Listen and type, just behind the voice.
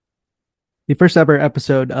The first ever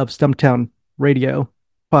episode of Stumptown Radio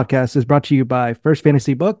podcast is brought to you by First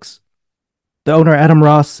Fantasy Books. The owner, Adam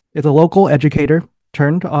Ross, is a local educator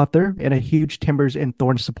turned author and a huge Timbers and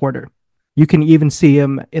Thorns supporter. You can even see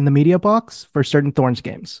him in the media box for certain Thorns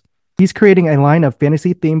games. He's creating a line of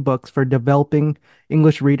fantasy themed books for developing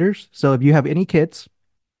English readers. So if you have any kids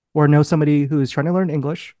or know somebody who is trying to learn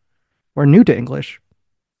English or new to English,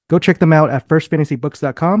 go check them out at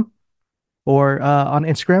firstfantasybooks.com or on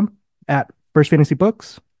Instagram at First Fantasy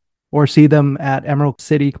Books, or see them at Emerald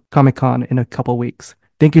City Comic Con in a couple weeks.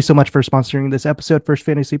 Thank you so much for sponsoring this episode, First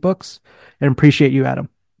Fantasy Books, and appreciate you, Adam.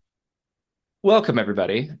 Welcome,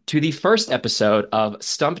 everybody, to the first episode of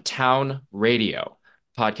Stumptown Radio,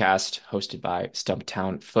 podcast hosted by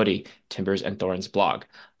Stumptown Footy, Timbers and Thorns blog.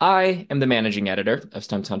 I am the managing editor of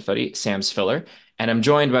Stumptown Footy, Sam Sfiller, and I'm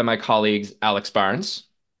joined by my colleagues Alex Barnes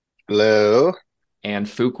Hello. and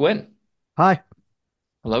Fook Win. Hi.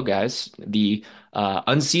 Hello, guys. The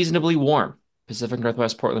unseasonably warm Pacific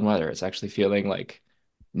Northwest Portland weather is actually feeling like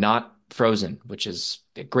not frozen, which is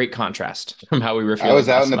a great contrast from how we were I feeling was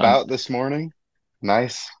out last and month. about this morning.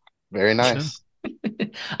 Nice. Very nice.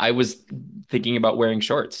 I was thinking about wearing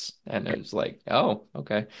shorts, and it was like, oh,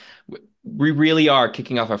 okay. We really are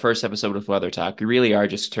kicking off our first episode with weather talk. We really are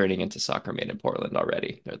just turning into soccer made in Portland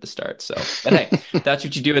already at the start. So, but hey, that's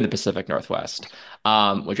what you do in the Pacific Northwest.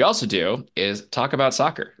 What you also do is talk about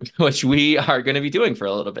soccer, which we are going to be doing for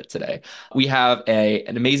a little bit today. We have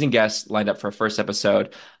an amazing guest lined up for our first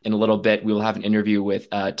episode. In a little bit, we will have an interview with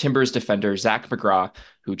Timbers defender Zach McGraw,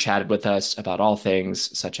 who chatted with us about all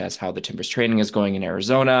things such as how the Timbers training is going in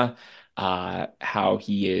Arizona, how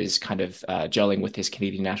he is kind of gelling with his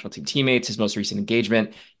Canadian national team teammates, his most recent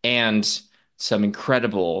engagement, and some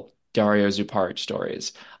incredible Dario Zuparic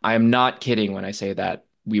stories. I am not kidding when I say that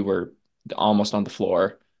we were almost on the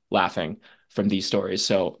floor laughing from these stories.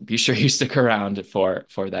 So be sure you stick around for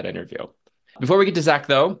that interview. Before we get to Zach,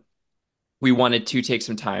 though, we wanted to take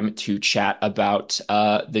some time to chat about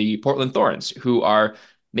the Portland Thorns, who are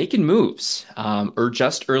making moves. Or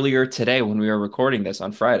just earlier today, when we were recording this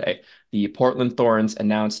on Friday, the Portland Thorns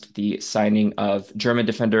announced the signing of German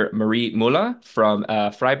defender Marie Müller from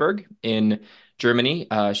Freiburg in Germany.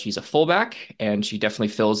 She's a fullback, and she definitely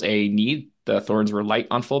fills a need. The Thorns were light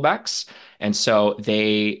on fullbacks, and so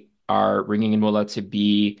they are bringing in Müller to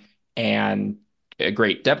be an a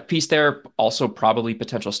great depth piece there, also probably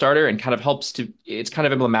potential starter, and kind of helps to, it's kind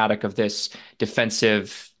of emblematic of this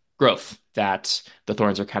defensive growth that the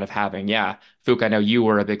Thorns are kind of having. Yeah. Fook, I know you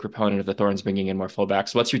were a big proponent of the Thorns bringing in more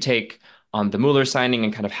fullbacks. What's your take on the Mueller signing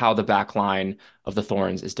and kind of how the back line of the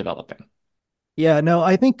Thorns is developing? Yeah, no,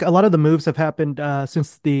 I think a lot of the moves have happened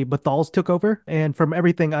since the Bethals took over, and from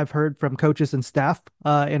everything I've heard from coaches and staff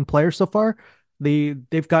and players so far,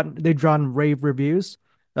 they've drawn rave reviews.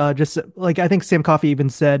 Just like I think Sam Coffey even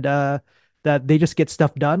said that they just get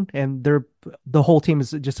stuff done, and the whole team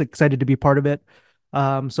is just excited to be part of it.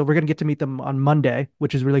 So we're gonna get to meet them on Monday,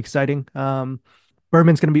 which is really exciting.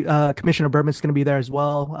 Berman's gonna be Commissioner Berman's gonna be there as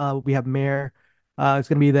well. We have Mayor is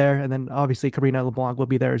going to be there, and then obviously Karina LeBlanc will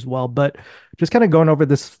be there as well. But just kind of going over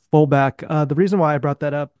this fullback, the reason why I brought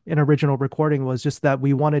that up in original recording was just that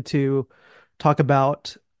we wanted to talk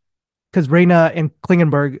about because Reyna and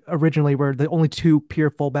Klingenberg originally were the only two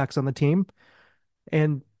pure fullbacks on the team,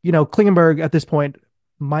 and Klingenberg at this point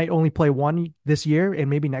might only play one this year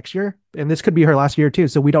and maybe next year, and this could be her last year too.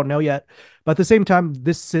 So we don't know yet. But at the same time,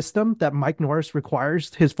 this system that Mike Norris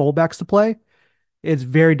requires his fullbacks to play is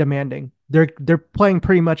very demanding. They're playing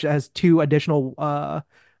pretty much as two additional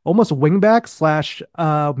almost wingbacks slash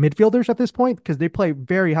midfielders at this point because they play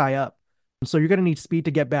very high up. So you're gonna need speed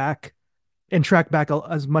to get back and track back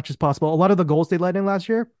as much as possible. A lot of the goals they let in last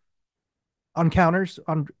year on counters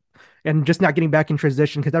on and just not getting back in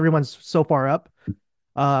transition because everyone's so far up,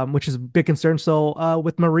 which is a big concern. So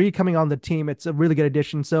with Marie coming on the team, it's a really good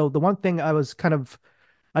addition. So the one thing I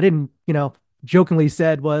didn't jokingly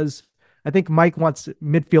said was I think Mike wants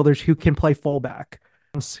midfielders who can play fullback,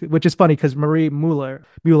 which is funny because Marie Mueller,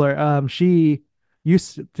 she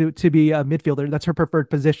used to be a midfielder. That's her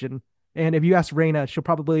preferred position. And if you ask Reina, she'll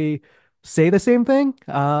probably say the same thing.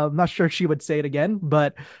 I'm not sure she would say it again,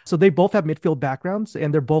 but so they both have midfield backgrounds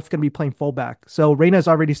and they're both going to be playing fullback. So Reina's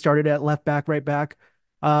already started at left back, right back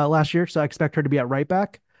last year. So I expect her to be at right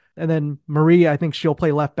back. And then Marie, I think she'll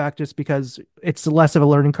play left back just because it's less of a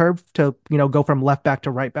learning curve to, go from left back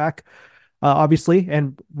to right back. Obviously.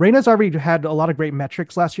 And Reina's already had a lot of great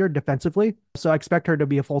metrics last year defensively. So I expect her to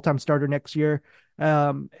be a full-time starter next year.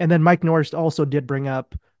 And then Mike Norris also did bring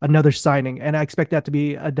up another signing, and I expect that to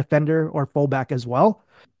be a defender or fullback as well.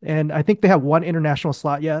 And I think they have one international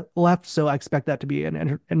slot yet left, so I expect that to be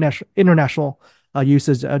an international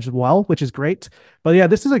usage as well, which is great. But yeah,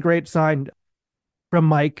 this is a great sign from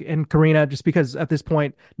Mike and Karina, just because at this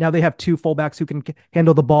point now they have two fullbacks who can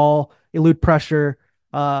handle the ball, elude pressure,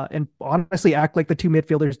 and honestly act like the two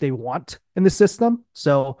midfielders they want in the system.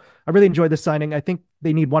 So I really enjoyed this signing. I think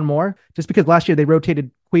they need one more, just because last year they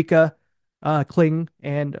rotated Kuika, Kling,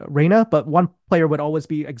 and Reina, but one player would always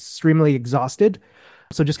be extremely exhausted.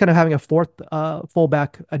 So just kind of having a fourth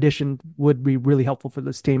fullback addition would be really helpful for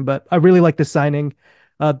this team. But I really like this signing.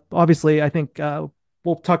 Obviously, I think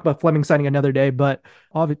we'll talk about Fleming signing another day, but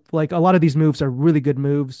like a lot of these moves are really good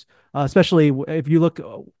moves, especially if you look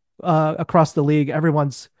across the league.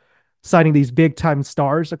 Everyone's signing these big time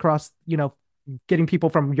stars across, getting people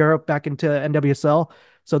from Europe back into NWSL.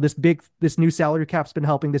 So this new salary cap's been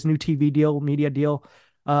helping. This new TV deal, media deal,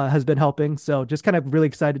 has been helping. So just kind of really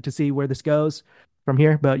excited to see where this goes from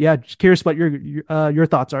here. But yeah, just curious what your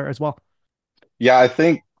thoughts are as well. Yeah, I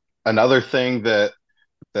think another thing that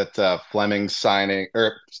Fleming's signing,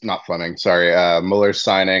 or not Fleming, sorry, Muller's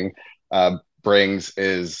signing brings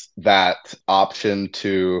is that option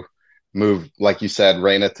to move, like you said,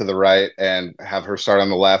 Reina to the right and have her start on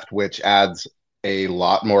the left, which adds a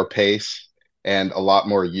lot more pace and a lot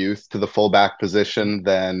more youth to the fullback position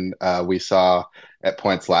than we saw at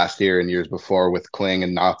points last year and years before with Kling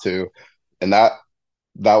and Natu. And that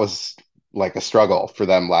was like a struggle for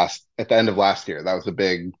them last at the end of last year. That was a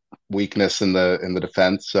big weakness in the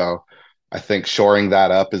defense. So I think shoring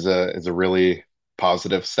that up is a really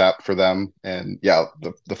positive step for them. And yeah,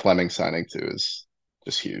 the Fleming signing too is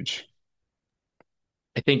just huge.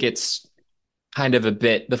 I think it's kind of a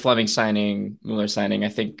bit the Fleming signing, Mueller signing. I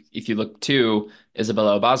think if you look to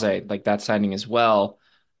Isabella Obaze, like that signing as well,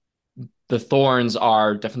 the Thorns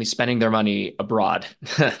are definitely spending their money abroad.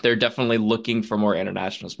 They're definitely looking for more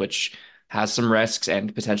internationals, which has some risks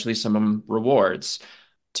and potentially some rewards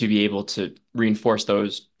to be able to reinforce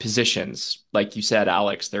those positions. Like you said,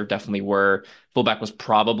 Alex, there definitely were fullback was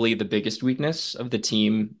probably the biggest weakness of the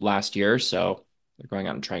team last year. So they're going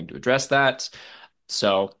out and trying to address that.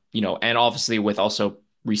 So, and obviously with also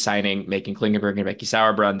re-signing, making Klingenberg and Becky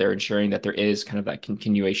Sauerbrunn, they're ensuring that there is kind of that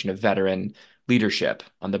continuation of veteran leadership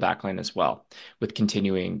on the back line as well, with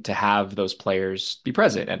continuing to have those players be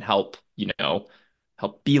present and help,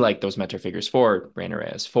 help be like those mentor figures for Rainer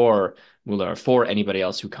Reyes, for Muller, for anybody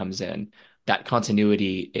else who comes in. That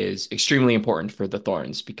continuity is extremely important for the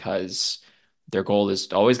Thorns because their goal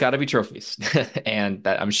is always got to be trophies. And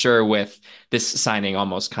that I'm sure with this signing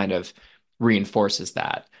almost kind of reinforces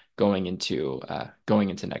that going into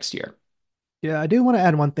next year. Yeah, I do want to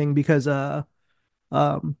add one thing because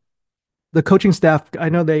um the coaching staff, I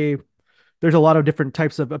know there's a lot of different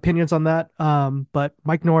types of opinions on that. But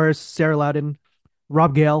Mike Norris, Sarah Loudon,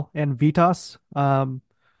 Rob Gale, and Vitas.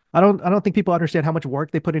 I don't think people understand how much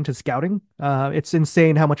work they put into scouting. It's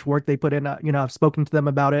insane how much work they put in. I've spoken to them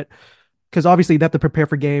about it because obviously they have to prepare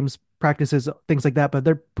for games, practices, things like that. But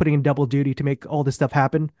they're putting in double duty to make all this stuff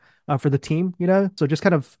happen for the team. So just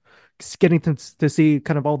kind of getting to see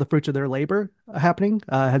kind of all the fruits of their labor happening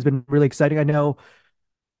has been really exciting. I know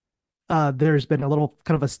there's been a little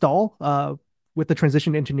kind of a stall with the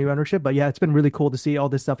transition into new ownership. But yeah, it's been really cool to see all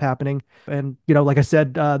this stuff happening. And, like I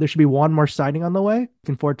said, there should be one more signing on the way.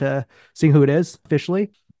 Looking forward to seeing who it is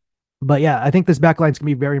officially. But yeah, I think this back line's going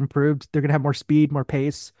to be very improved. They're going to have more speed, more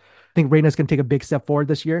pace. I think Reyna's going to take a big step forward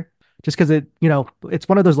this year just because it's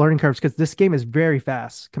one of those learning curves because this game is very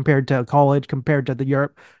fast compared to college, compared to the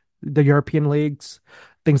European leagues,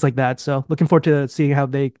 things like that. So looking forward to seeing how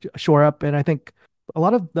they shore up. And I think a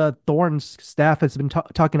lot of the Thorns staff has been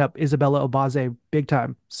talking up Isabella Obaze big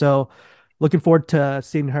time. So looking forward to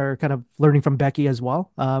seeing her kind of learning from Becky as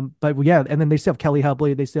well. But yeah, and then they still have Kelly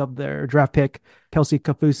Hubley. They still have their draft pick, Kelsey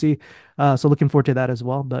Kafusi. So looking forward to that as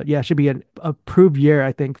well. But yeah, it should be an approved year,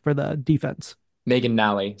 I think, for the defense. Megan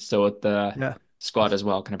Nally still with the Yeah, squad as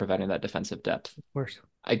well, kind of providing that defensive depth. of course.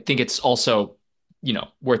 I think it's also,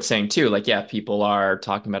 worth saying too, like, yeah, people are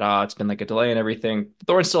talking about, it's been like a delay and everything. The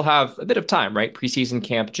Thorns still have a bit of time, right? Preseason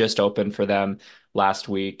camp just opened for them last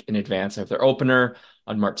week in advance of their opener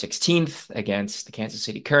on March 16th against the Kansas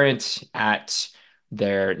City Current at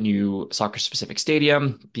their new soccer specific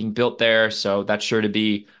stadium being built there. So that's sure to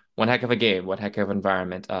be one heck of a game, one heck of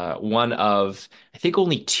environment. One of, I think,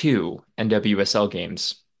 only two NWSL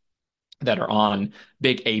games that are on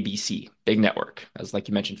big ABC, big network, as like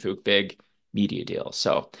you mentioned, Fook, big media deal.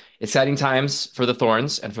 So exciting times for the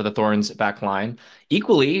Thorns and for the Thorns back line.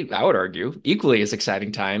 Equally, I would argue, equally as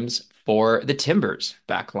exciting times for the Timbers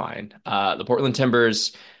back line. The Portland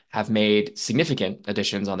Timbers have made significant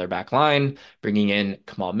additions on their back line, bringing in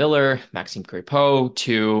Kamal Miller, Maxime Crepeau,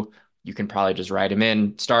 two, you can probably just write him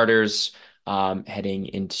in starters heading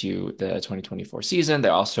into the 2024 season. They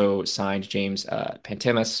also signed James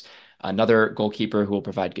Pantemis, another goalkeeper who will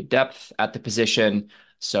provide good depth at the position.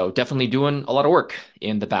 So definitely doing a lot of work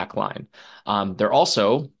in the back line. They're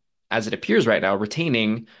also, as it appears right now,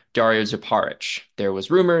 retaining Dario Zuparic. There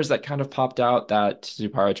was rumors that kind of popped out that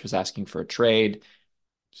Zuparic was asking for a trade.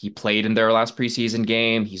 He played in their last preseason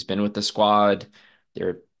game. He's been with the squad.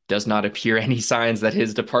 There does not appear any signs that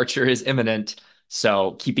his departure is imminent.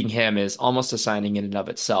 So keeping him is almost a signing in and of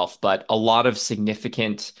itself, but a lot of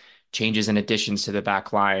significant changes and additions to the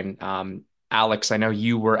back line. Alex, I know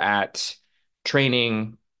you were at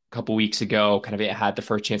training a couple weeks ago, kind of had the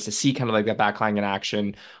first chance to see kind of like that back line in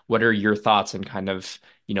action. What are your thoughts and kind of,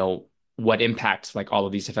 what impact like all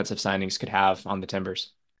of these defensive signings could have on the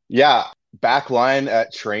Timbers? Yeah, back line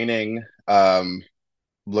at training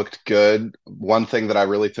looked good. One thing that I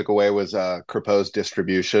really took away was Crepeau's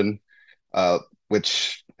distribution,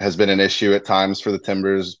 which has been an issue at times for the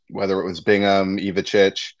Timbers, whether it was Bingham,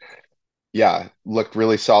 Ivacic. Yeah, looked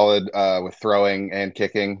really solid with throwing and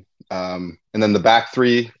kicking. And then the back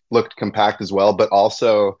three looked compact as well, but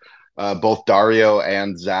also both Dario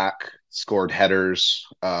and Zach scored headers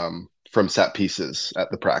from set pieces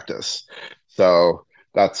at the practice. So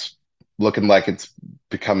that's looking like it's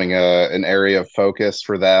becoming an area of focus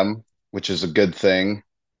for them, which is a good thing.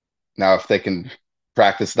 Now, if they can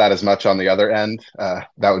practice that as much on the other end,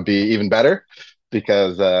 that would be even better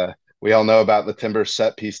because we all know about the Timbers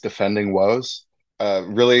set piece defending woes.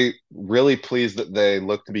 Really, really pleased that they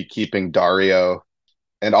look to be keeping Dario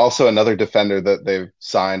and also another defender that they've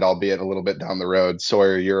signed, albeit a little bit down the road,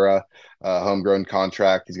 Sawyer Ura, homegrown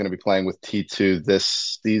contract. He's going to be playing with T2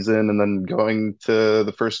 this season and then going to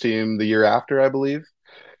the first team the year after, I believe.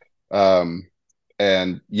 Um,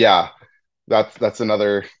 and yeah, that's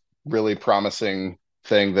another really promising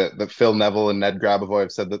thing that Phil Neville and Ned Grabovoy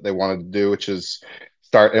have said that they wanted to do, which is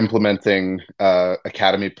start implementing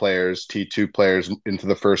academy players, T2 players into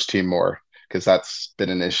the first team more, because that's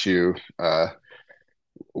been an issue.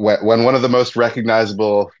 When one of the most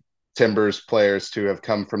recognizable Timbers players to have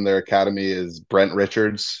come from their academy is Brent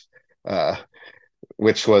Richards, uh,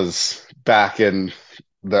 which was back in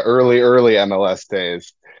the early MLS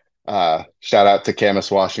days. Shout out to Camus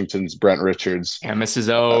Washington's Brent Richards. Camus's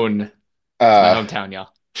own. It's my Uh, hometown,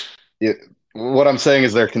 y'all. it, what I'm saying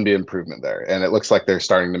is there can be improvement there, and it looks like they're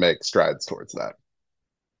starting to make strides towards that.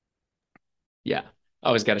 Yeah.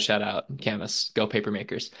 Always got to shout out Camus, go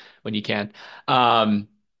Papermakers when you can. Um,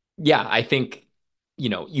 yeah, I think,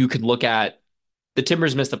 you could look at the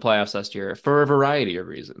Timbers missed the playoffs last year for a variety of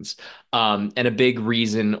reasons. And a big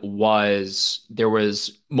reason was there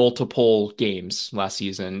was multiple games last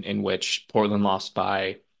season in which Portland lost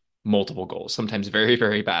by multiple goals, sometimes very,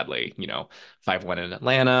 very badly. 5-1 in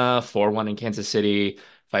Atlanta, 4-1 in Kansas City,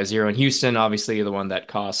 5-0 in Houston, obviously the one that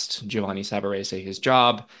cost Giovanni Savarese his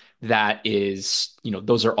job. That is,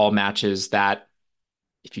 those are all matches that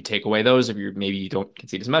if you take away those, if you maybe you don't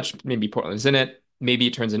concede as much, maybe Portland's in it. Maybe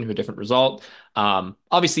it turns into a different result.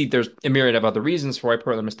 Obviously, there's a myriad of other reasons for why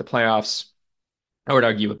Portland missed the playoffs. I would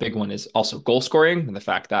argue a big one is also goal scoring and the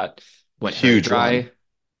fact that went very Huge one. dry.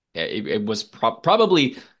 It was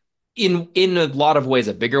probably in a lot of ways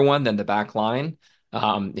a bigger one than the back line.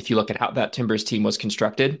 If you look at how that Timbers team was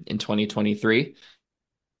constructed in 2023.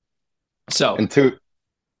 So And two,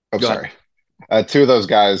 oh, go ahead. sorry. Two of those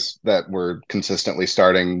guys that were consistently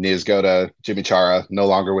starting, Niezgoda, Jimmy Chara, no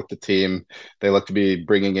longer with the team. They look to be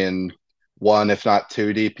bringing in one, if not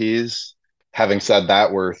two DPs. Having said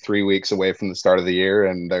that, we're 3 weeks away from the start of the year,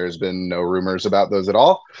 and there's been no rumors about those at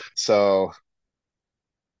all. So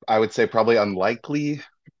I would say probably unlikely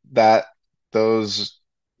that those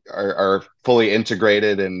are fully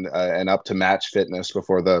integrated and up to match fitness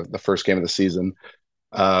before the first game of the season.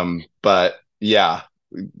 But yeah,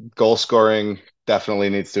 goal scoring definitely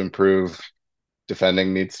needs to improve.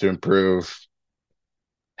 Defending needs to improve.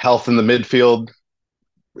 Health in the midfield.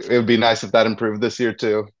 It would be nice if that improved this year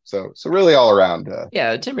too. So really all around.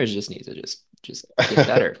 Yeah, Timbers just needs to just get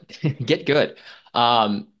better, get good.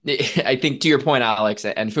 I think to your point, Alex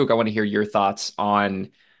and Fook, I want to hear your thoughts on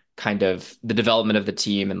kind of the development of the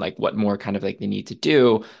team and like what more kind of like they need to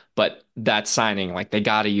do. But that signing, like they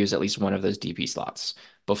got to use at least one of those DP slots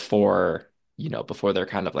before, before they're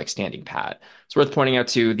kind of like standing pat. It's worth pointing out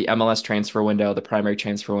too, the MLS transfer window, the primary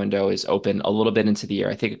transfer window is open a little bit into the year.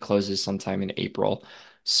 I think it closes sometime in April.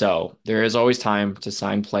 So there is always time to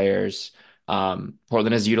sign players.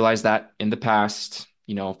 Portland has utilized that in the past.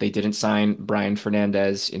 They didn't sign Brian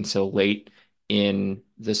Fernandez until late in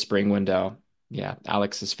the spring window. Yeah,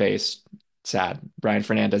 Alex's face, sad. Brian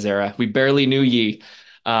Fernandez era. We barely knew ye.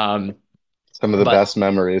 Um, Some of the but best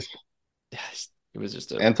memories it was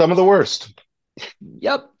just a and some of the worst.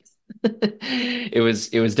 yep. It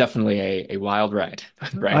was definitely a wild ride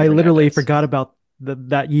with Brian I literally Fernandez. forgot about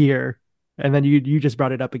that year, and then you just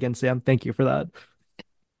brought it up again, Sam. Thank you for that.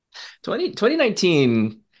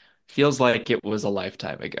 2019 feels like it was a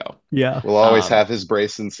lifetime ago. Yeah, We'll always Um, have his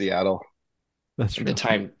brace in Seattle. that's the true.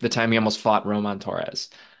 time he almost fought Roman Torres.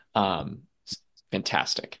 Um,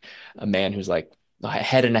 Fantastic. A man who's like a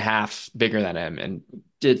head and a half bigger than him, and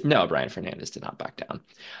did no, Brian Fernandez did not back down.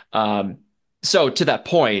 Um, so to that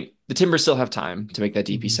point, the Timbers still have time to make that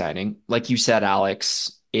DP Mhm. signing. Like you said,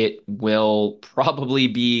 Alex, it will probably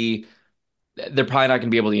be they're probably not going to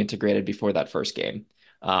be able to integrate it before that first game,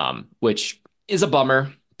 which is a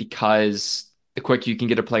bummer because the quicker you can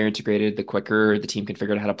get a player integrated, the quicker the team can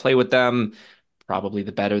figure out how to play with them. Probably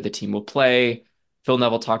the better the team will play. Phil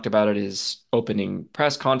Neville talked about it his opening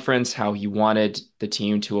press conference, how he wanted the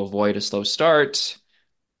team to avoid a slow start.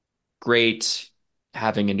 Great.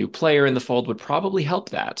 Having a new player in the fold would probably help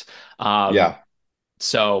that. Um, Yeah.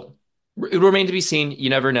 so it will remain to be seen. You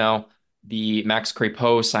never know. The Max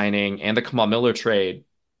Crepeau signing and the Kamal Miller trade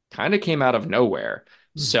kind of came out of nowhere.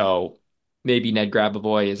 So maybe Ned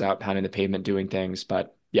Grabavoy is out pounding the pavement doing things.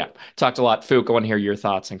 But yeah, talked a lot. Fook, I want to hear your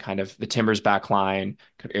thoughts on kind of the Timbers back line,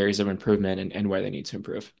 kind of areas of improvement and where they need to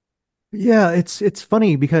improve. Yeah, it's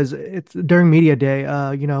funny because it's during media day.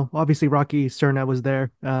 Obviously Rocky Cerna was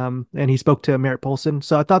there, and he spoke to Merritt Polson.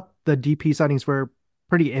 So I thought the DP signings were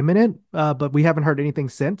pretty imminent, but we haven't heard anything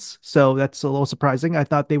since. So that's a little surprising. I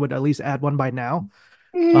thought they would at least add one by now.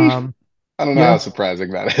 Mm, Um, I don't know how yeah,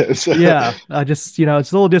 surprising that is. yeah. Just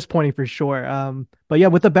it's a little disappointing for sure. But yeah,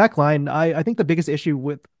 with the back line, I think the biggest issue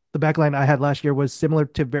with the back line I had last year was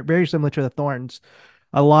very similar to the Thorns.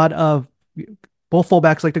 A lot of both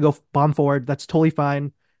fullbacks like to go bomb forward. That's totally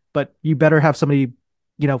fine, but you better have somebody,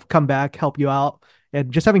 come back, help you out.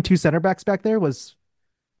 And just having two center backs back there was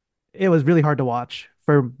really hard to watch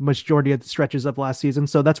for majority of the stretches of last season.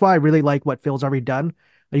 So that's why I really like what Phil's already done.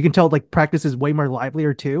 You can tell like practice is way more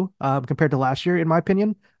livelier too, compared to last year, in my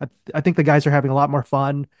opinion. I think the guys are having a lot more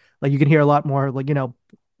fun. Like you can hear a lot more like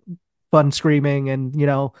fun screaming and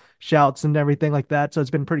shouts and everything like that. So it's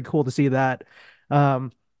been pretty cool to see that.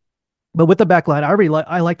 Um, but with the back line,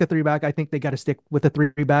 I like the three back. I think they got to stick with the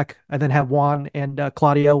three back and then have Juan and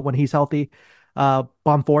Claudio when he's healthy,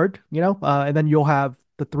 bomb forward, and then you'll have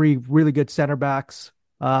the three really good center backs,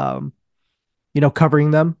 um,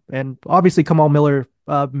 covering them. And obviously Kamal Miller,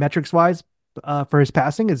 metrics wise, for his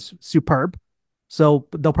passing is superb. So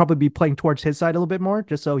they'll probably be playing towards his side a little bit more,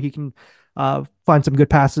 just so he can find some good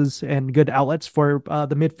passes and good outlets for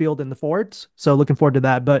the midfield and the forwards. So looking forward to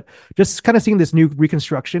that. But just kind of seeing this new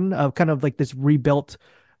reconstruction of kind of like this rebuilt,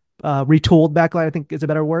 retooled backline, I think is a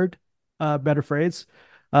better word, better phrase,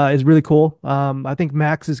 is really cool. I think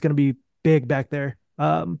Max is going to be big back there.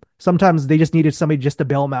 Sometimes they just needed somebody just to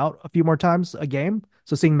bail him out a few more times a game.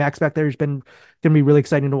 So seeing Max back there has been going to be really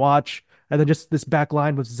exciting to watch. And then just this back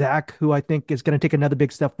line with Zach, who I think is going to take another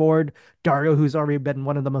big step forward. Dario, who's already been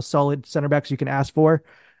one of the most solid center backs you can ask for.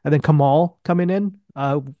 And then Kamal coming in,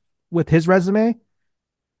 with his resume.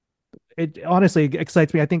 It honestly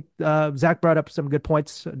excites me. I think Zach brought up some good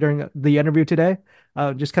points during the interview today,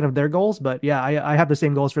 just kind of their goals. But yeah, I have the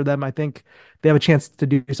same goals for them. I think they have a chance to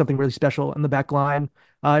do something really special in the back line,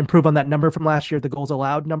 improve on that number from last year, the goals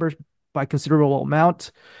allowed numbers by considerable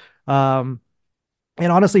amount. Um,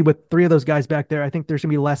 and honestly, with three of those guys back there, I think there's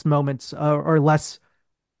gonna be less moments, or less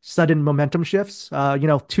sudden momentum shifts,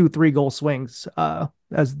 2, 3 goal swings,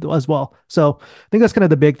 as well. So I think that's kind of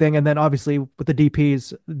the big thing. And then obviously with the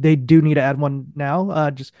DPs, they do need to add one now,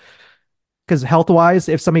 just because health wise,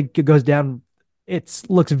 if somebody goes down, it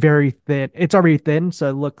looks very thin. It's already thin, so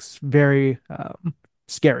it looks very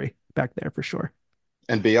scary back there for sure.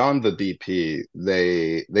 And beyond the DP,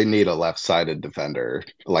 they need a left-sided defender,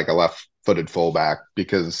 like a left-footed fullback,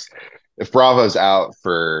 because if Bravo's out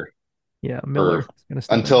Yeah, for Miller is gonna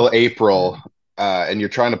step in. until April, and you're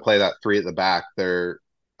trying to play that three at the back, there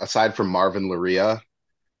aside from Marvin Luria,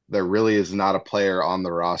 there really is not a player on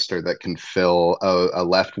the roster that can fill a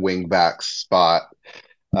left wing back spot.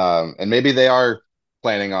 And maybe they are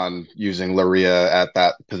planning on using Luria at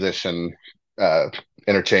that position, uh,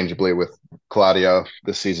 interchangeably with Claudio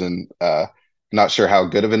this season. Not sure how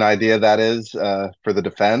good of an idea that is, for the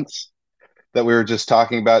defense that we were just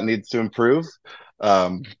talking about needs to improve.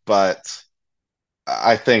 But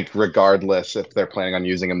I think regardless if they're planning on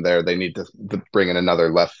using him there, they need to bring in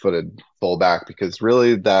another left-footed fullback because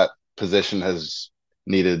really that position has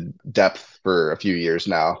needed depth for a few years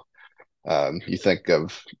now. You think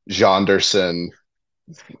of Jonderson.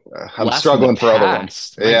 I'm Blast from the struggling for other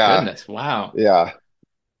ones. past. My Yeah, goodness. Wow. yeah.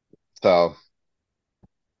 So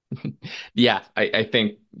Yeah, I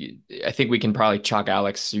think we can probably chalk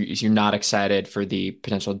Alex. You're not excited for the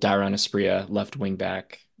potential Dairon Asprilla left wing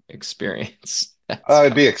back experience. That's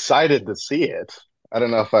I'd be excited to see it. I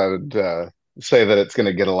don't know if I would say that it's going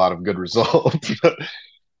to get a lot of good results.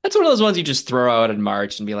 That's one of those ones you just throw out in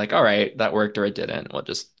March and be like, all right, that worked or it didn't. We'll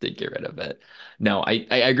just get rid of it. No, I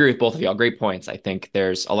agree with both of y'all. Great points. I think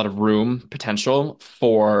there's a lot of room, potential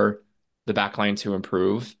for the backline to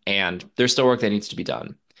improve, and there's still work that needs to be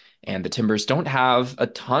done. And the Timbers don't have a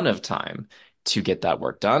ton of time to get that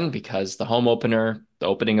work done because the home opener, the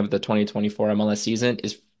opening of the 2024 MLS season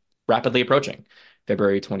is rapidly approaching.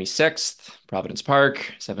 February 26th, Providence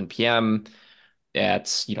Park, 7 p.m.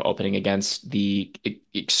 It's, opening against the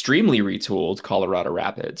extremely retooled Colorado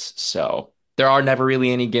Rapids. So there are never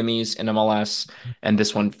really any gimmies in MLS, and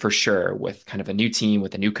this one for sure, with kind of a new team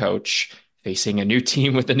with a new coach facing a new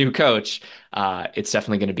team with a new coach, it's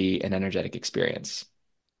definitely going to be an energetic experience.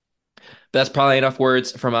 But that's probably enough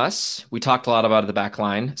words from us. We talked a lot about the back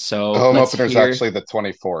line, so Home let's opener is hear actually the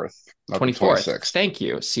 24th, not the 24th. 26th. Thank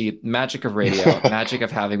you. See, magic of radio, magic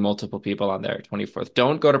of having multiple people on there. 24th.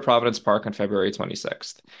 Don't go to Providence Park on February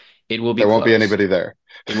 26th. It will be There won't be closed. anybody there.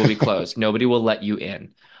 It will be closed. Nobody will let you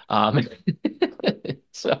in. Um,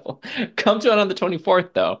 so come to it on the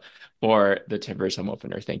 24th, though, for the Timbers home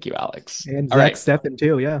opener. Thank you, Alex. And All Zach right. Steffen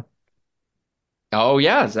too. Yeah. Oh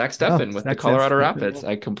yeah, Zach Oh, Steffen with the Zach Colorado Steffen. Rapids.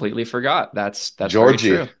 I completely forgot. That's very Georgie.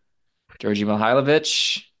 true. Georgi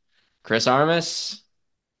Mihailovic, Chris Armas.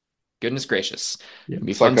 Goodness gracious. Yeah. It'll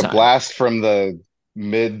be a It's fun like a time. blast from the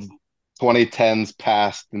mid 2010s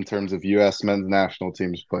past in terms of U.S. men's national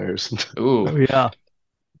teams players Ooh, Oh yeah.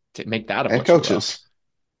 make that of and what you will. coaches.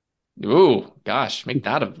 Ooh, gosh, make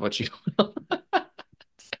that of what you will.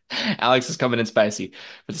 Alex is coming in spicy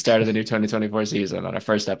for the start of the new 2024 season on our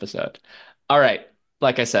first episode. All right.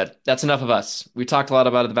 Like I said, that's enough of us. We talked a lot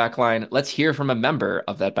about the back line. Let's hear from a member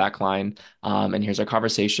of that back line. And here's our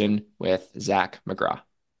conversation with Zach McGraw.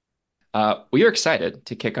 We are excited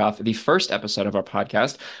to kick off the first episode of our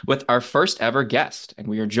podcast with our first ever guest. And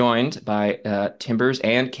we are joined by Timbers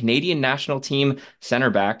and Canadian national team center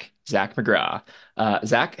back, Zach McGraw.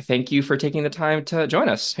 Zach, thank you for taking the time to join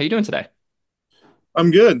us. How are you doing today? I'm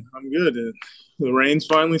good. I'm good. The rain's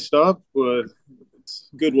finally stopped, but it's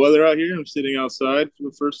good weather out here. I'm sitting outside for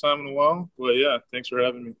the first time in a while. But yeah, thanks for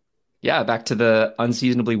having me. Yeah, back to the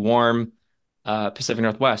unseasonably warm Pacific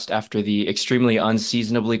Northwest after the extremely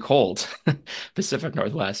unseasonably cold Pacific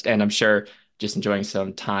Northwest, and I'm sure just enjoying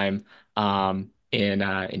some time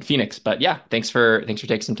in Phoenix. But yeah, thanks for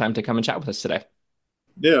taking some time to come and chat with us today.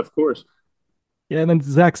 Yeah, of course. Yeah, and then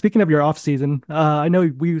Zach, speaking of your off season, I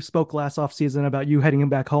know we spoke last off season about you heading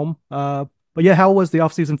back home. But yeah, how was the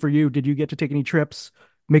off season for you? Did you get to take any trips,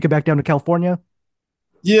 make it back down to California?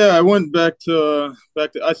 Yeah, I went back to.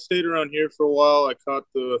 I stayed around here for a while. I caught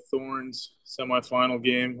the Thorns semifinal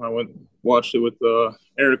game. I went watched it with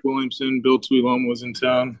Eric Williamson. Bill Tuiloma was in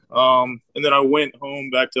town. And then I went home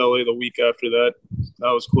back to LA the week after that.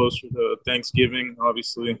 That was closer to Thanksgiving,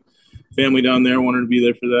 obviously. Family down there wanted to be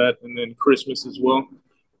there for that, and then Christmas as well.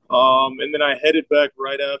 And then I headed back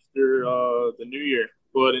right after the New Year.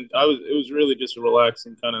 But it was really just a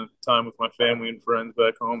relaxing kind of time with my family and friends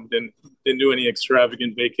back home. Didn't do any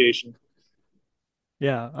extravagant vacation.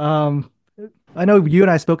 Yeah. I know you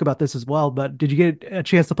and I spoke about this as well, but did you get a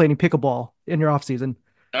chance to play any pickleball in your off season?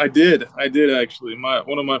 I did actually. My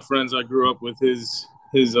one of my friends I grew up with, his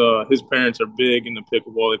parents are big into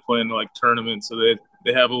pickleball. They play in like tournaments, so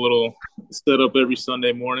they have a little set up every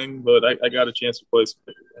Sunday morning. But I got a chance to play some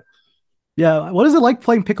pickleball. Yeah. What is it like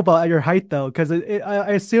playing pickleball at your height though? Because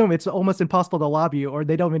I assume it's almost impossible to lob you, or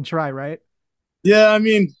they don't even try, right? Yeah, I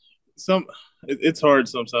mean, some it's hard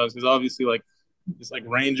sometimes because obviously like it's like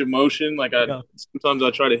range of motion. Like I Yeah. sometimes I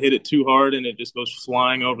try to hit it too hard and it just goes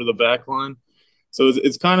flying over the back line. So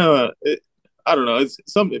it's kind of I don't know. It's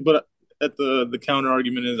something, but at the counter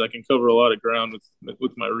argument is I can cover a lot of ground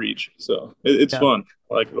with my reach. So it's Yeah. fun.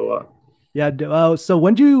 I like it a lot. Yeah. So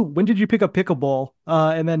when did you pick up pickleball?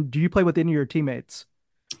 And then do you play with any of your teammates?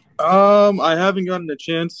 I haven't gotten a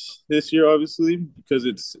chance this year, obviously, because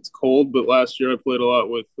it's cold. But last year I played a lot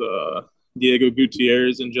with Diego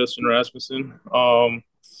Gutierrez and Justin Rasmussen.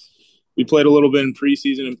 We played a little bit in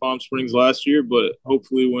preseason in Palm Springs last year, but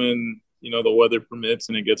hopefully when the weather permits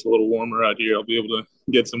and it gets a little warmer out here, I'll be able to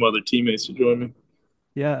get some other teammates to join me.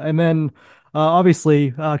 Yeah, and then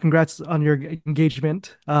obviously, congrats on your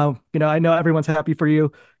engagement. I know everyone's happy for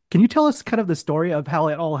you. Can you tell us kind of the story of how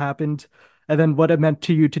it all happened and then what it meant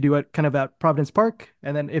to you to do it kind of at Providence Park?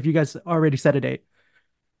 And then if you guys already set a date.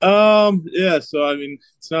 Yeah, so I mean,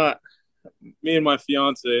 it's not me and my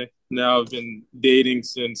fiance now have been dating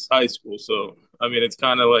since high school. So I mean, it's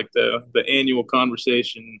kind of like the annual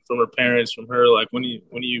conversation from her parents, from her, like when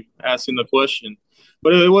you asking the question.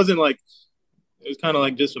 But it wasn't like it was kind of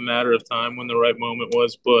like just a matter of time when the right moment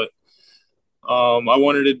was. But I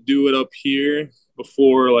wanted to do it up here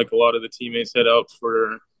before like a lot of the teammates head out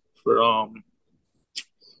for um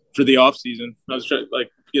for the off season. I was trying to like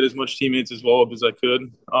get as much teammates involved as I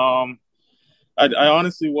could. I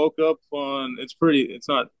honestly woke up on it's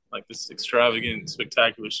not like this extravagant,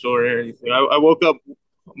 spectacular story or anything. I woke up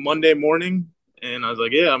Monday morning and I was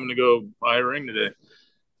like, yeah, I'm gonna go buy a ring today.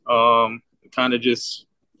 Kind of just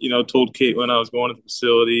told Caitlin I was going to the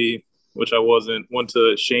facility, which I wasn't. Went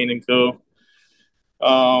to Shane and Co.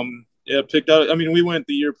 Yeah, picked out. I mean, we went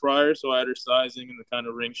the year prior, so I had her sizing and the kind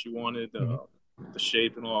of ring she wanted, Mhm. the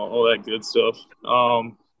shape and all that good stuff.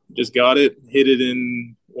 Just got it, hid it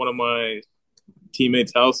in one of my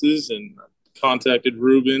teammates' houses, and contacted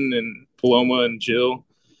Ruben and Paloma and Jill.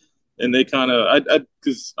 And they kind of,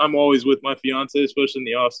 because I'm always with my fiance, especially in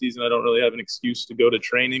the off season. I don't really have an excuse to go to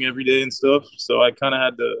training every day and stuff. So I kind of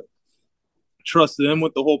had to trust them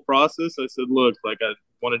with the whole process. I said, look, like I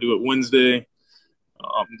want to do it Wednesday.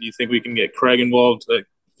 Do you think we can get Craig involved, like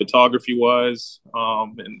photography wise?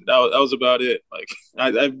 And that was about it. Like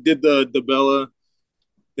I did the Bella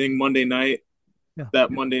thing Monday night. Yeah. That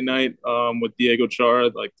Monday night with Diego Chara,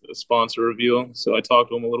 like the sponsor reveal. So I talked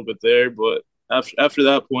to him a little bit there, but after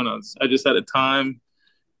that point, I just had a time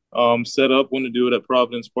set up when to do it at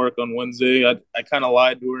Providence Park on Wednesday. I kind of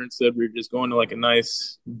lied to her and said we were just going to like a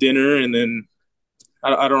nice dinner, and then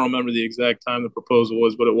I don't remember the exact time the proposal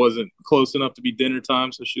was, but it wasn't close enough to be dinner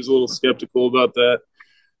time, so she was a little skeptical about that.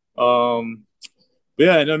 Um, but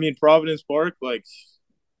yeah, and I mean Providence Park, like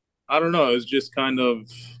I don't know, it was just kind of,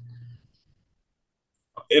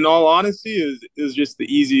 in all honesty, is just the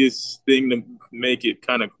easiest thing to make it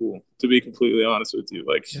kind of cool. To be completely honest with you,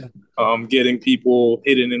 like Yeah. getting people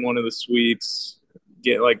hidden in one of the suites,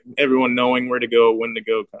 get like everyone knowing where to go, when to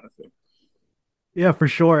go, kind of thing. Yeah, for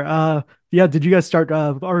sure. Yeah, did you guys start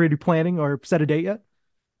already planning or set a date yet?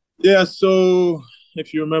 Yeah, so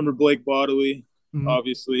if you remember Blake Bodley, Mhm.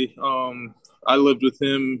 obviously, I lived with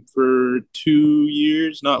him for 2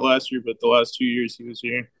 years, not last year, but the last 2 years he was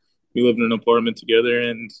here. We lived in an apartment together,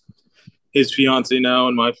 and his fiance now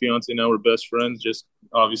and my fiance now were best friends, just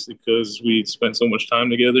obviously because we spent so much time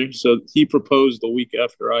together. So he proposed the week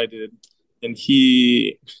after I did, and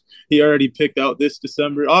he already picked out this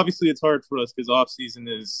December. Obviously, it's hard for us because off season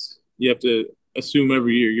is you have to assume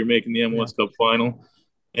every year you're making the Yeah. MLS Cup final,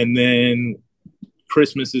 and then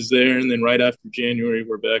Christmas is there, and then right after January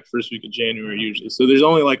we're back first week of January usually. So there's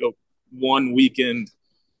only like a one weekend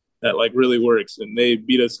that like really works, and they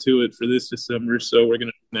beat us to it for this December, so we're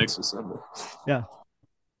gonna do next December. Yeah.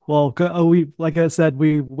 Well, we like I said,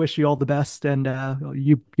 we wish you all the best, and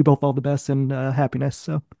you both all the best and happiness.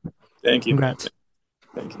 So, Thank you. congrats.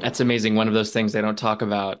 Thank you. That's amazing. One of those things they don't talk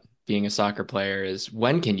about being a soccer player is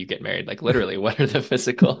when can you get married? Like literally, what are the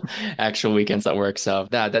physical actual weekends that work? So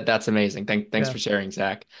that's amazing. Thanks Yeah. for sharing,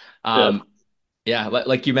 Zach. Yeah. Yeah,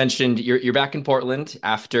 like you mentioned, you're back in Portland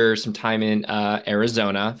after some time in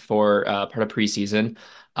Arizona for part of preseason.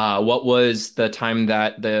 What was the time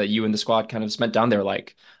that the you and the squad kind of spent down there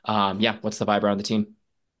like? Yeah, what's the vibe around the team?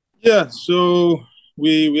 Yeah, so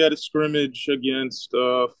we had a scrimmage against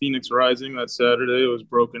Phoenix Rising that Saturday. It was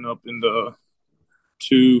broken up into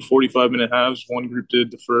two 45-minute halves. One group did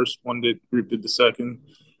the first, group did the second.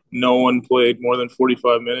 No one played more than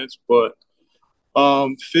 45 minutes, but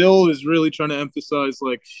Phil is really trying to emphasize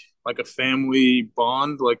like a family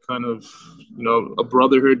bond, like kind of a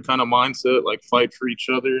brotherhood kind of mindset, like fight for each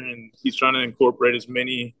other, and he's trying to incorporate as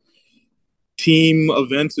many team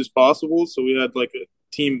events as possible. So we had like a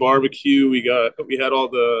team barbecue. We had all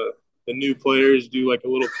the new players do like a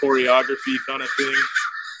little choreography kind of thing.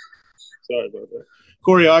 Sorry about that.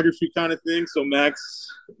 Choreography kind of thing. So Max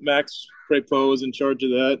Crepeau was in charge of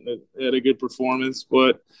that. It had a good performance,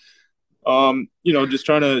 but just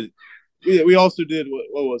trying to. We also did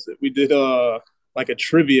what was it? We did like a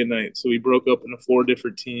trivia night. So we broke up into four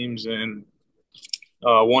different teams, and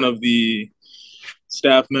one of the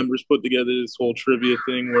staff members put together this whole trivia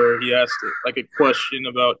thing where he asked like a question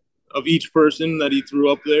about of each person that he threw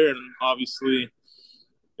up there, and obviously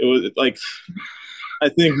it was like I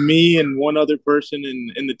think me and one other person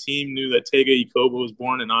in the team knew that Tega Ikoba was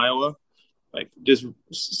born in Iowa. Like just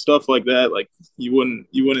stuff like that. Like you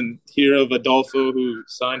wouldn't hear of Adolfo who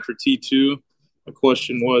signed for T2 The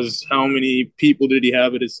question was, how many people did he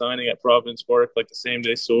have at his signing at Providence Park, like the same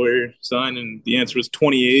day Sawyer signed? And the answer was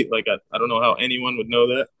 28. Like I don't know how anyone would know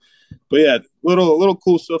that, but yeah, little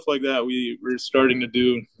cool stuff like that we're starting to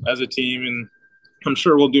do as a team, and I'm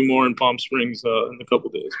sure we'll do more in Palm Springs in a couple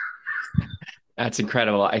days. That's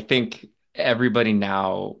incredible. I think everybody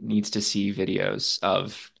now needs to see videos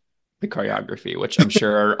of the choreography, which I'm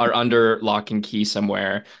sure are under lock and key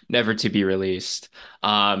somewhere, never to be released.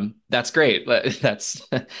 That's great. That's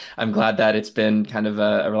I'm glad that it's been kind of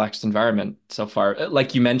a relaxed environment so far.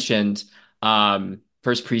 Like you mentioned,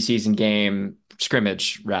 first preseason game,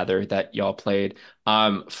 scrimmage rather, that y'all played.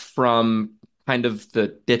 From kind of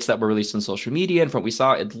the bits that were released on social media and from what we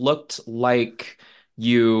saw, it looked like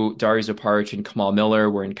you, Darius Oparic, and Kamal Miller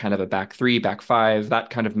were in kind of a back three, back five. That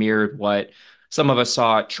kind of mirrored what some of us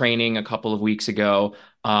saw at training a couple of weeks ago.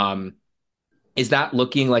 Um, is that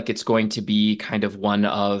looking like it's going to be kind of one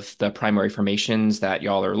of the primary formations that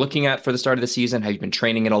y'all are looking at for the start of the season? Have you been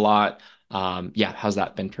training it a lot? Yeah, how's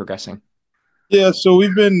that been progressing? Yeah, so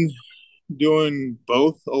we've been doing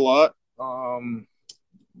both a lot.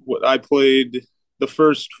 What I played the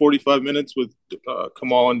first 45 minutes with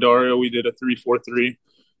Kamal and Dario, we did a 3-4-3,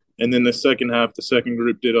 and then the second half, the second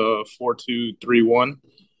group did a 4-2-3-1.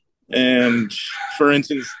 And for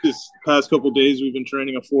instance, this past couple of days, we've been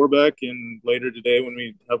training a four back, and later today, when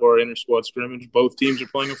we have our inter squad scrimmage, both teams are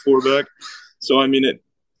playing a four back. So, I mean, it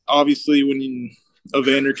obviously when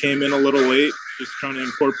Evander came in a little late, just trying to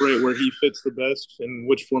incorporate where he fits the best and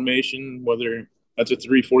which formation, whether that's a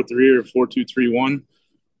 3-4-3 or 4-2-3-1,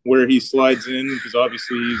 where he slides in, because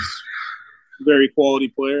obviously he's a very quality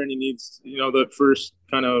player and he needs, the first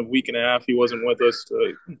kind of week and a half he wasn't with us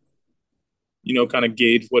to kind of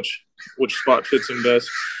gauge which spot fits him best.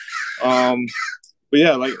 But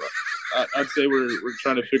yeah, like I'd say we're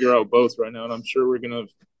trying to figure out both right now, and I'm sure we're gonna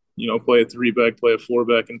play a three back, play a four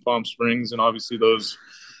back in Palm Springs, and obviously those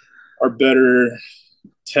are better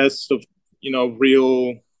tests of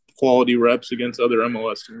real quality reps against other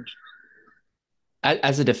MLS teams.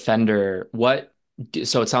 As a defender,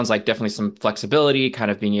 so it sounds like definitely some flexibility,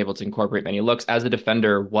 kind of being able to incorporate many looks. As a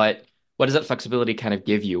defender, what does that flexibility kind of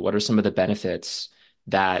give you? What are some of the benefits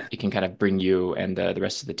that it can kind of bring you and the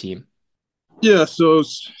rest of the team? Yeah, so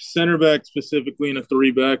center back specifically in a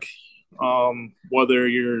three back, whether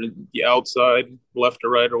you're the outside, left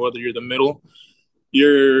or right, or whether you're the middle,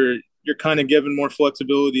 you're kind of given more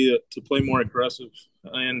flexibility to play more aggressive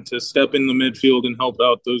and to step in the midfield and help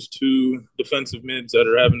out those two defensive mids that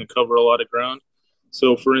are having to cover a lot of ground.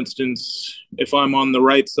 So, for instance, if I'm on the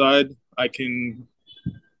right side, I can,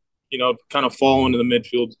 kind of fall into the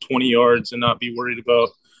midfield 20 yards and not be worried about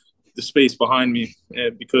the space behind me,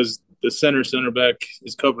 because the center back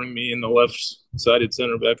is covering me and the left sided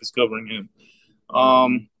center back is covering him.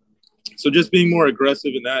 So just being more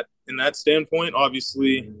aggressive in that standpoint,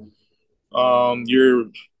 obviously, you're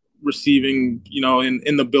receiving,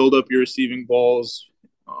 in the buildup, you're receiving balls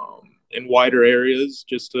in wider areas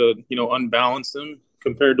just to, unbalance them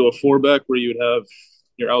compared to a four back where you would have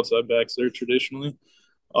your outside backs there traditionally.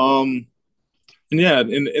 Um, and yeah,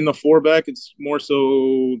 in the four back, it's more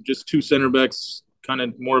so just two center backs, kind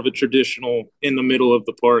of more of a traditional in the middle of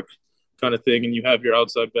the park kind of thing, and you have your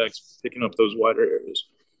outside backs picking up those wider areas.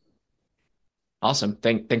 Awesome.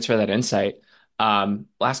 Thanks for that insight.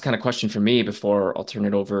 Last kind of question for me before I'll turn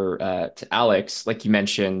it over to Alex. Like you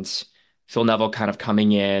mentioned, Phil Neville kind of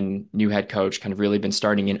coming in, new head coach, kind of really been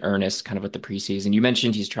starting in earnest kind of with the preseason. You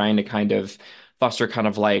mentioned he's trying to kind of foster kind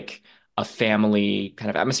of like a family kind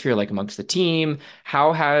of atmosphere like amongst the team.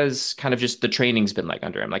 How has kind of just the trainings been like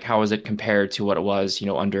under him? Like how is it compared to what it was,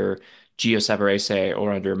 under Gio Savarese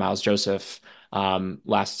or under Miles Joseph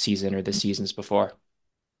last season or the seasons before?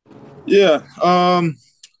 Yeah,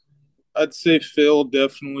 I'd say Phil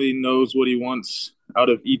definitely knows what he wants out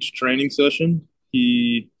of each training session.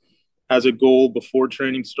 He has a goal before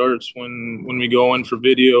training starts when we go in for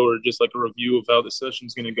video or just like a review of how the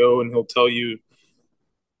session's going to go, and he'll tell you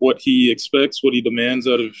what he expects, what he demands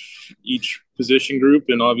out of each position group,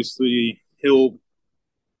 and obviously he'll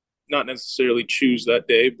not necessarily choose that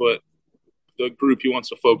day, but the group he wants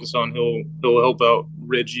to focus on, he'll help out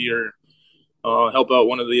Reggie or help out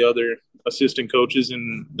one of the other assistant coaches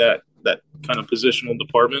in that kind of positional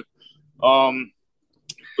department. Um,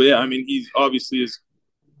 but yeah, I mean, he's obviously is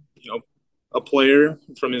a player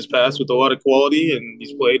from his past with a lot of quality, and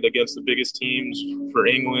he's played against the biggest teams for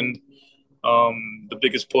England, the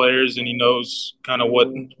biggest players, and he knows kind of what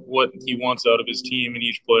he wants out of his team and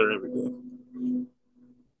each player every day.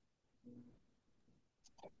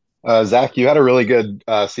 Zach, you had a really good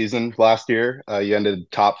season last year. You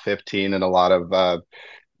ended top 15 in a lot of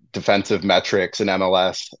defensive metrics in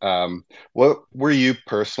MLS. What were you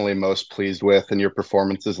personally most pleased with in your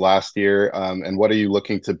performances last year? And what are you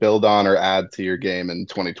looking to build on or add to your game in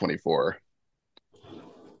 2024?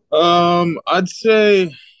 I'd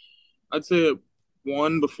say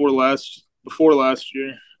one before last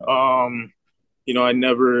year. I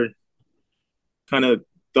never kind of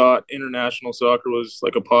thought international soccer was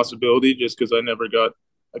like a possibility just because I never got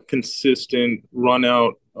a consistent run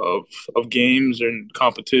out of games and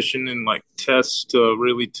competition and like tests to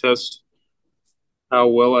really test how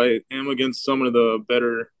well I am against some of the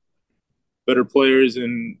better players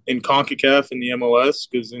in CONCACAF and the MLS.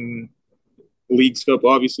 Because in Leagues Cup,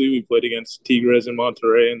 obviously, we played against Tigres and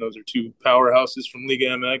Monterrey, and those are two powerhouses from Liga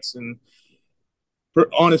MX. And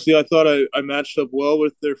honestly, I thought I matched up well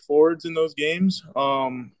with their forwards in those games.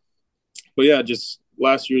 But yeah, just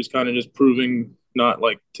last year is kind of just proving not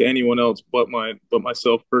like to anyone else but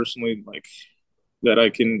myself personally, like that I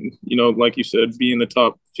can, like you said, be in the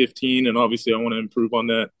top 15, and obviously I want to improve on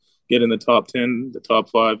that, get in the top 10, the top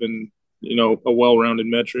 5, and a well-rounded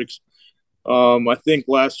metrics. I think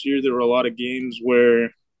last year there were a lot of games where,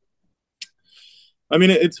 I mean,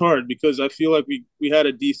 it's hard because I feel like we had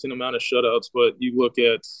a decent amount of shutouts, but you look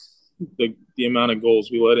at the amount of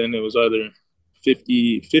goals we let in, it was either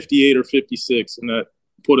 50, 58 or 56, and that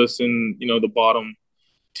put us in, the bottom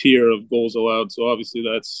tier of goals allowed. So obviously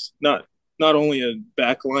that's not only a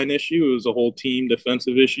backline issue, it was a whole team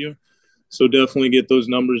defensive issue. So definitely get those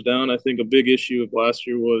numbers down. I think a big issue of last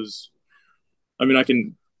year was, I mean, I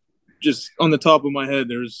can just on the top of my head,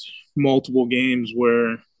 there's multiple games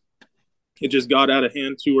where it just got out of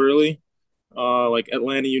hand too early. Like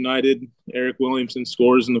Atlanta United, Eric Williamson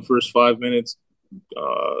scores in the first 5 minutes.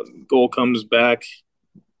 Goal comes back.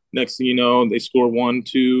 Next thing you know, they score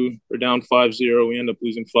 1-2. We're down 5-0. We end up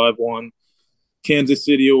losing 5-1. Kansas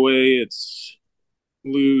City away, it's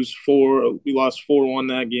lose 4. We lost 4-1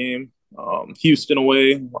 that game. Houston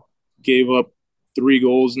away, gave up 3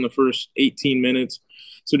 goals in the first 18 minutes.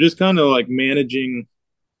 So just kind of like managing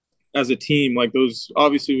as a team, like those,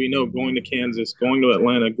 obviously we know going to Kansas, going to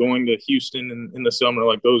Atlanta, going to Houston in the summer,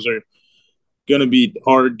 like those are going to be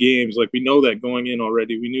hard games. Like we know that going in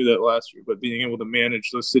already. We knew that last year, but being able to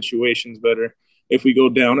manage those situations better. If we go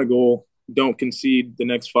down a goal, don't concede the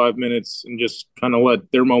next 5 minutes and just kind of let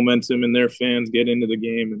their momentum and their fans get into the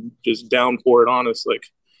game and just downpour it on us. Like,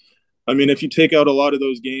 I mean, if you take out a lot of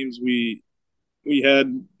those games, we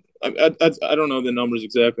had I don't know the numbers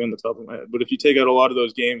exactly on the top of my head, but if you take out a lot of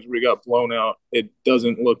those games where we got blown out, it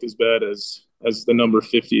doesn't look as bad as the number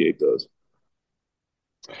 58 does.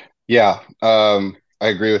 Yeah, I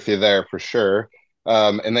agree with you there for sure.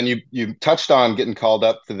 And then you touched on getting called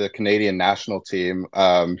up to the Canadian national team.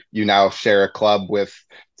 You now share a club with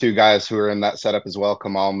two guys who are in that setup as well,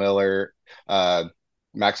 Kamal Miller,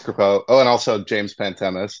 Max Crepeau, and also James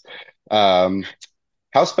Pantemis.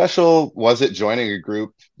 How special was it joining a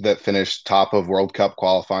group that finished top of World Cup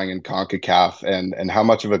qualifying in CONCACAF, and how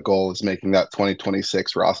much of a goal is making that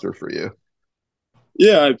 2026 roster for you?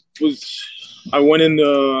 Yeah, I went into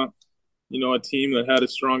a team that had a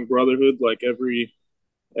strong brotherhood. Like every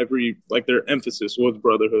like their emphasis was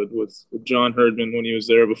brotherhood with John Herdman when he was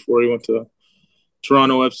there before he went to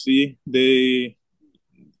Toronto FC. They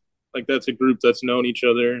like that's a group that's known each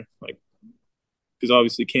other like because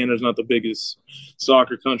obviously Canada's not the biggest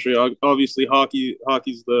soccer country. Obviously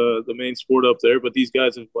hockey's the main sport up there, but these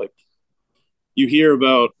guys have like you hear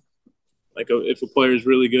about like if a player is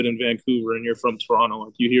really good in Vancouver and you're from Toronto,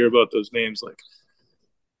 like you hear about those names like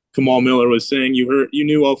Kamal Miller was saying you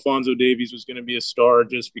knew Alphonso Davies was going to be a star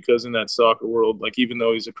just because in that soccer world, like even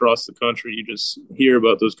though he's across the country, you just hear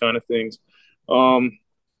about those kind of things.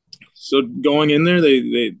 So going in there,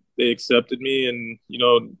 they accepted me and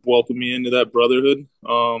welcomed me into that brotherhood.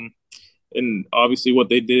 And obviously what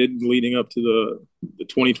they did leading up to the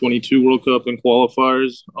 2022 World Cup and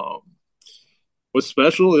qualifiers was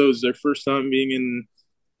special. It was their first time being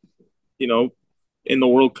in the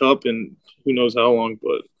World Cup and who knows how long,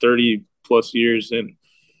 but 30 plus years. And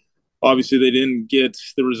obviously they didn't get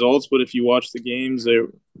the results, but if you watch the games, they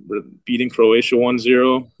were beating Croatia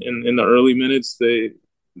 1-0 in the early minutes. They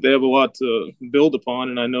have a lot to build upon,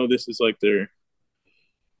 and I know this is like their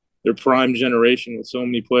prime generation with so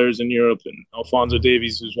many players in Europe. And Alphonso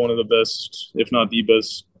Davies is one of the best, if not the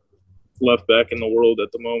best, left back in the world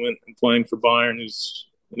at the moment, and playing for Bayern, who's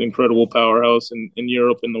an incredible powerhouse in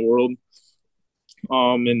Europe and the world.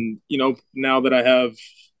 And now that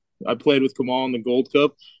I played with Kamal in the Gold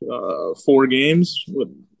Cup, 4 games, what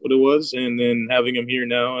it was, and then having him here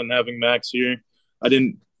now and having Max here. I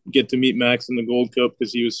didn't get to meet Max in the Gold Cup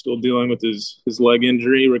because he was still dealing with his leg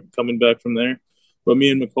injury, coming back from there. but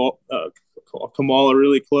me and Kamal are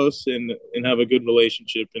really close and have a good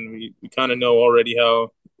relationship, and we kind of know already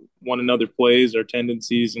how one another plays, our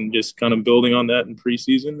tendencies, and just kind of building on that in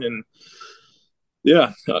preseason. And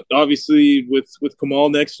yeah, obviously with Kamal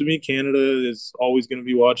next to me, Canada is always going to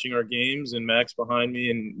be watching our games, and Max behind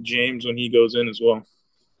me, and James when he goes in as well.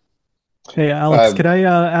 Hey, Alex, Uh, can I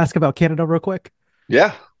ask about Canada real quick?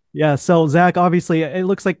 yeah, Yeah, so Zach, obviously, it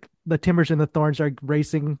looks like the Timbers and the Thorns are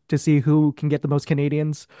racing to see who can get the most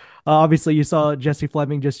Canadians. Obviously, you saw Jesse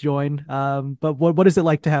Fleming just join. But what is it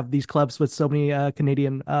like to have these clubs with so many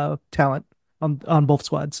Canadian talent on both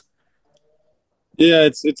squads? Yeah,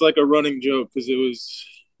 it's like a running joke because it was,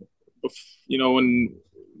 when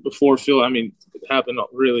before Phil, I mean, it happened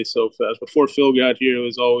really so fast. Before Phil got here, it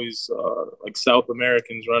was always like South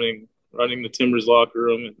Americans running the Timbers locker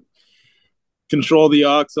room and control the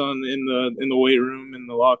ox on in the weight room in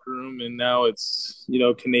the locker room, and now it's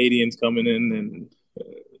Canadians coming in and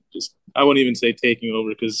just I wouldn't even say taking over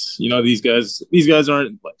because these guys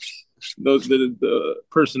aren't like those the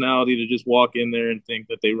personality to just walk in there and think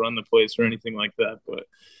that they run the place or anything like that. But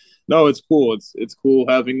no, it's cool. It's cool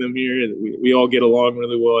having them here. We all get along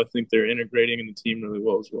really well. I think they're integrating in the team really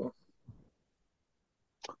well as well.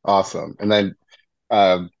 awesome. And then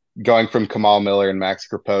uh, going from Kamal Miller and Max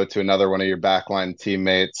Crepeau to another one of your backline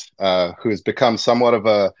teammates, who's become somewhat of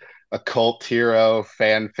a cult hero,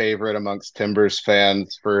 fan favorite amongst Timbers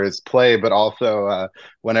fans for his play, but also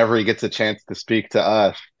whenever he gets a chance to speak to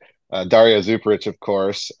us, Dario Zuparic, of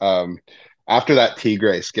course. After that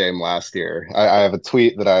Tigres game last year, I have a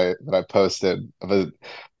tweet that I posted of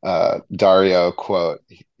a Dario quote.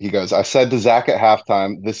 He goes, "I said to Zach at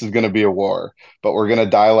halftime, this is going to be a war, but we're going to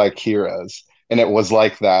die like heroes." And it was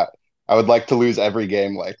like that. I would like to lose every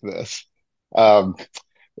game like this. Um,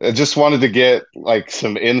 I just wanted to get like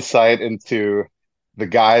some insight into the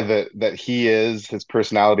guy that he is, his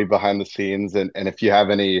personality behind the scenes, and if you have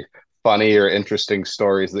any funny or interesting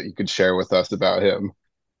stories that you could share with us about him.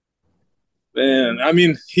 Man, I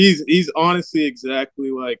mean, he's honestly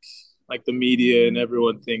exactly like the media and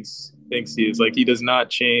everyone thinks he is. Like he does not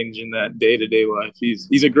change in that day to day life.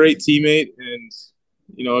 He's a great teammate and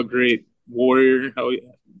a great warrior how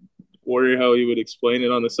he would explain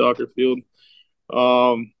it on the soccer field.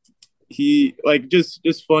 Um, he like just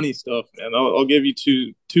funny stuff, man. I'll give you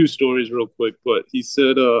two stories real quick. But he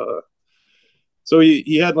said, so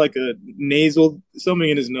he had like a nasal something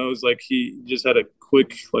in his nose, like he just had a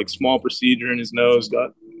quick like small procedure in his nose,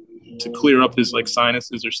 got to clear up his like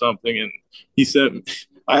sinuses or something, and he said,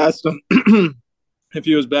 I asked him if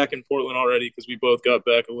he was back in Portland already because we both got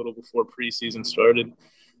back a little before preseason started.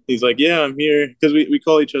 He's like, yeah, I'm here because we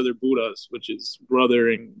call each other Budas, which is brother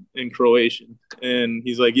in Croatian. And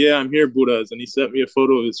he's like, yeah, I'm here, Budas. And he sent me a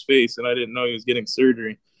photo of his face, and I didn't know he was getting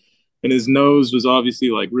surgery. And his nose was obviously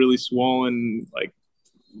like really swollen, like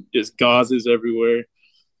just gauzes everywhere.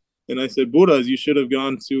 And I said, Budas, you should have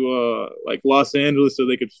gone to like Los Angeles so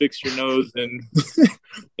they could fix your nose and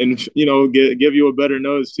and give you a better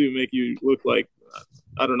nose too, make you look like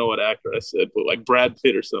I don't know what actor I said, but like Brad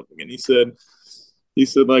Pitt or something. And he said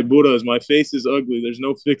like Budas, my face is ugly. There's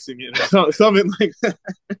no fixing it. Something like that.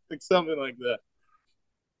 Like something like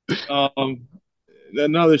that.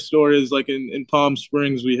 Another story is like in Palm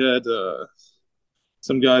Springs, we had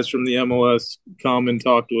some guys from the MLS come and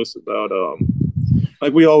talk to us about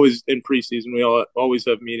like we always in preseason we always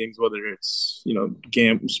have meetings, whether it's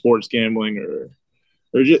sports gambling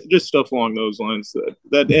or just stuff along those lines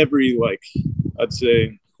that every like I'd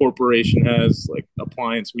say corporation has like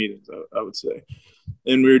appliance meetings, I would say.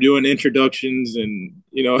 And we were doing introductions and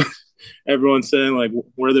everyone's saying like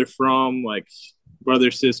where they're from, like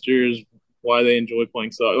brothers, sisters, why they enjoy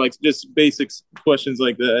playing soccer, like just basic questions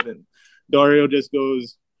like that. And Dario just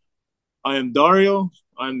goes, I am Dario.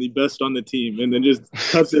 I'm the best on the team, and then just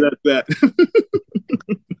cuts it at that.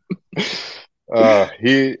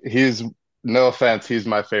 He's no offense, he's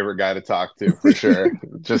my favorite guy to talk to for sure.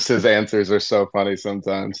 Just his answers are so funny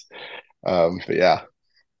sometimes. But yeah,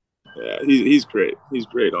 Yeah, he's great. He's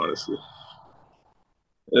great, honestly.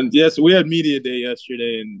 And yes, we had media day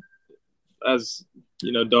yesterday, and as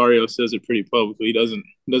Dario says it pretty publicly. He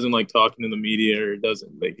doesn't like talking to the media, or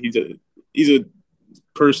doesn't like he's a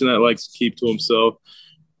person that likes to keep to himself.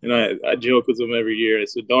 And I joke with him every year. I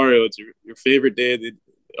said, Dario, it's your favorite day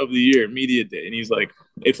of the year, media day. And he's like,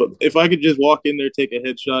 if I could just walk in there, take a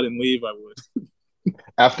headshot, and leave, I would.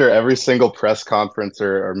 after every single press conference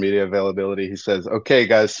or media availability, he says, "Okay,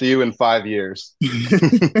 guys, see you in 5 years."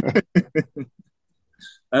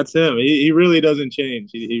 That's him. He really doesn't change.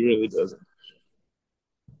 He really doesn't.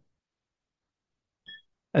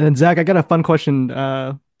 And then Zach, I got a fun question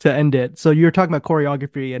to end it. So you were talking about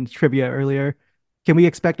choreography and trivia earlier. Can we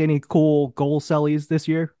expect any cool goal sellies this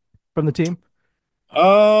year from the team?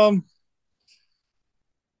 Um,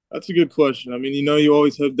 that's a good question. I mean, you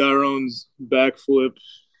always have Daron's backflip.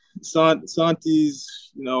 Santi's,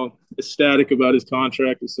 ecstatic about his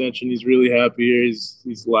contract extension. He's really happy here.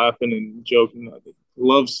 He's laughing and joking.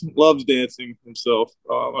 Loves dancing himself.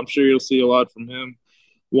 I'm sure you'll see a lot from him.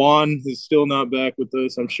 Juan is still not back with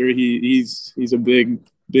us. I'm sure he's a big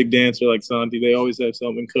dancer like Santi. They always have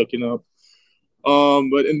something cooking up.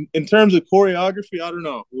 But in terms of choreography, I don't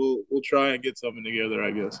know. We'll try and get something together,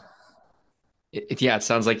 I guess. Yeah, it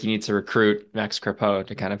sounds like you need to recruit Max Crepeau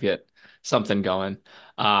to kind of get something going.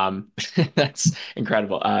 Um, that's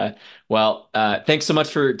incredible. Thanks so much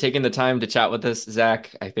for taking the time to chat with us,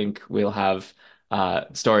 Zach. I think we'll have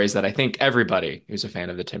stories that I think everybody who's a fan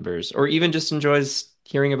of the Timbers or even just enjoys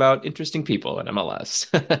hearing about interesting people in MLS.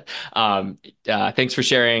 Thanks for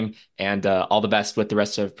sharing and all the best with the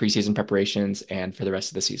rest of preseason preparations and for the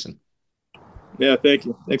rest of the season. Yeah, thank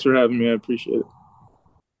you. Thanks for having me. I appreciate it.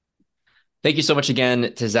 Thank you so much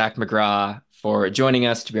again to Zach McGraw for joining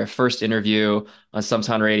us to be our first interview on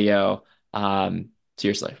Stumptown Radio.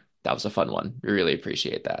 Seriously, that was a fun one. We really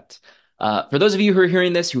appreciate that. For those of you who are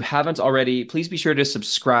hearing this who haven't already, please be sure to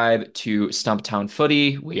subscribe to Stumptown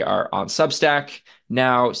Footy. We are on Substack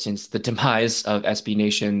now since the demise of SB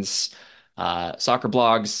Nation's soccer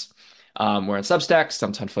blogs. We're on Substack,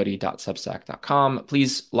 stumptownfooty.substack.com.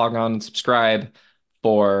 Please log on and subscribe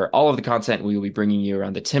for all of the content we will be bringing you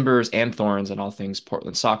around the Timbers and Thorns and all things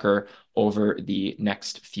Portland soccer over the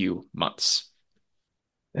next few months.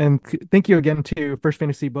 And thank you again to First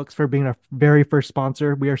Fantasy Books for being our very first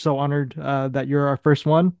sponsor. We are so honored that you're our first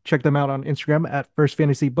one. Check them out on Instagram at First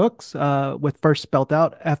Fantasy Books with first spelled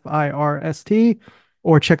out FIRST,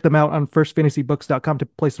 or check them out on firstfantasybooks.com to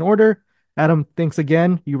place an order. Adam, thanks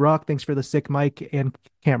again. You rock. Thanks for the sick mic and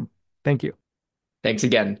Cam. Thank you. Thanks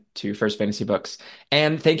again to First Fantasy Books.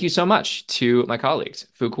 And thank you so much to my colleagues,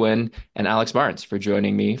 Fook Win and Alex Barnes, for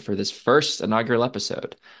joining me for this first inaugural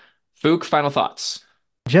episode. Fook, final thoughts.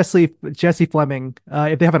 Jesse Fleming,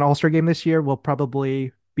 if they have an All-Star game this year, will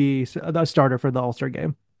probably be a starter for the All-Star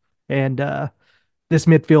game. And this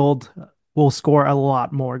midfield will score a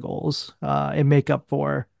lot more goals and make up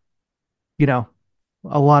for, you know,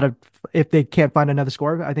 a lot of, if they can't find another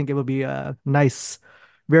score, I think it would be a nice,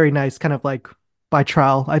 very nice kind of like by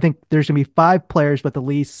trial. I think there's going to be 5 players with at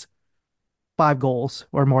least 5 goals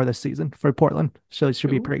or more this season for Portland. So it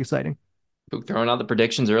should be pretty exciting. Fook throwing out the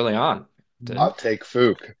predictions early on. I'll take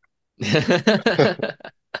Fook.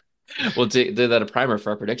 We'll do that a primer for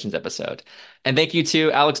our predictions episode. And thank you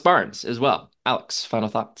to Alex Barnes as well. Alex, final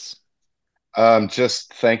thoughts.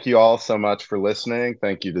 Just thank you all so much for listening.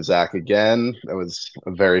 Thank you to Zach again. It was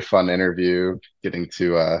a very fun interview, getting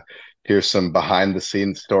to hear some behind the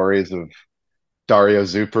scenes stories of Dario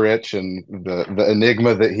Zuparic and the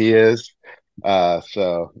enigma that he is.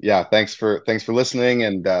 So yeah, thanks for listening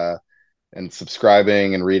and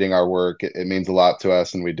subscribing and reading our work. It means a lot to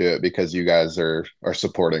us, and we do it because you guys are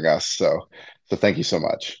supporting us. So thank you so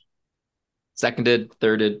much. Seconded,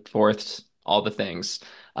 thirded, fourths, all the things.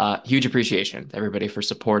 Huge appreciation to everybody for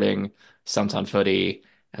supporting Stumptown Footy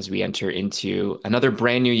as we enter into another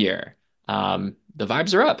brand new year. The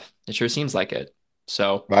vibes are up. It sure seems like it.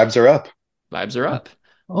 So vibes are up. Vibes are up.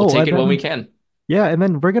 We'll take it when we can. Yeah, and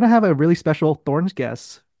then we're gonna have a really special Thorns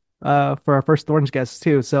guest for our first Thorns guest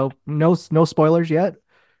too. So no spoilers yet,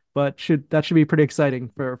 but that should be pretty exciting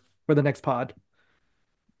for the next pod.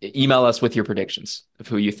 Email us with your predictions of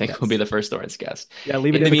who you think Yes. will be the first Thorns guest. Yeah,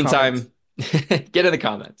 leave it in the meantime. Get in the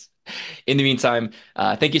comments. In the meantime,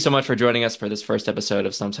 thank you so much for joining us for this first episode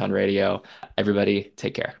of Stumptown Radio. Everybody,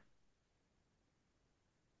 take care.